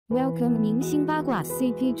Welcome 明星八卦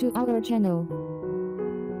CP to our channel。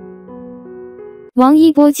王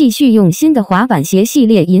一波继续用新的滑板鞋系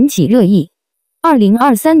列引起热议。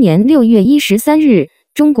2023年6月13日，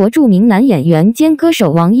中国著名男演员兼歌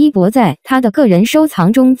手王一博在他的个人收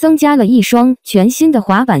藏中增加了一双全新的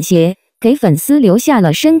滑板鞋，给粉丝留下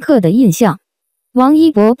了深刻的印象。王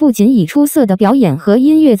一博不仅以出色的表演和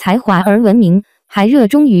音乐才华而闻名，还热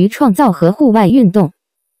衷于创造和户外运动。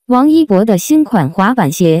王一博的新款滑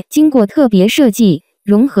板鞋经过特别设计，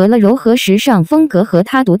融合了柔和时尚风格和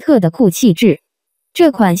他独特的酷气质。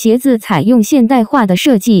这款鞋子采用现代化的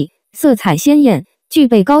设计，色彩鲜艳，具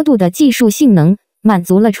备高度的技术性能，满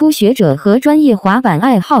足了初学者和专业滑板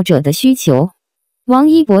爱好者的需求。王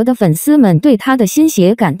一博的粉丝们对他的新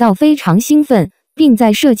鞋感到非常兴奋，并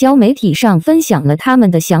在社交媒体上分享了他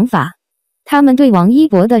们的想法。他们对王一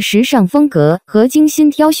博的时尚风格和精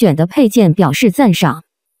心挑选的配件表示赞赏。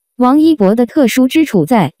王一博的特殊之处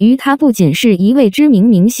在于他不仅是一位知名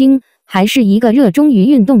明星，还是一个热衷于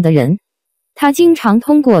运动的人。他经常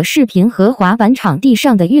通过视频和滑板场地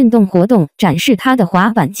上的运动活动展示他的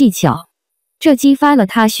滑板技巧，这激发了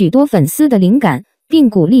他许多粉丝的灵感，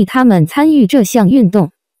并鼓励他们参与这项运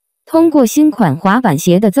动。通过新款滑板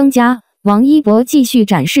鞋的增加，王一博继续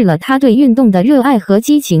展示了他对运动的热爱和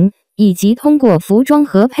激情，以及通过服装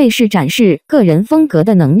和配饰展示个人风格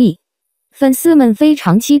的能力。粉丝们非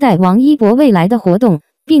常期待王一博未来的活动，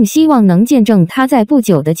并希望能见证他在不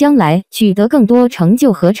久的将来取得更多成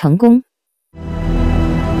就和成功。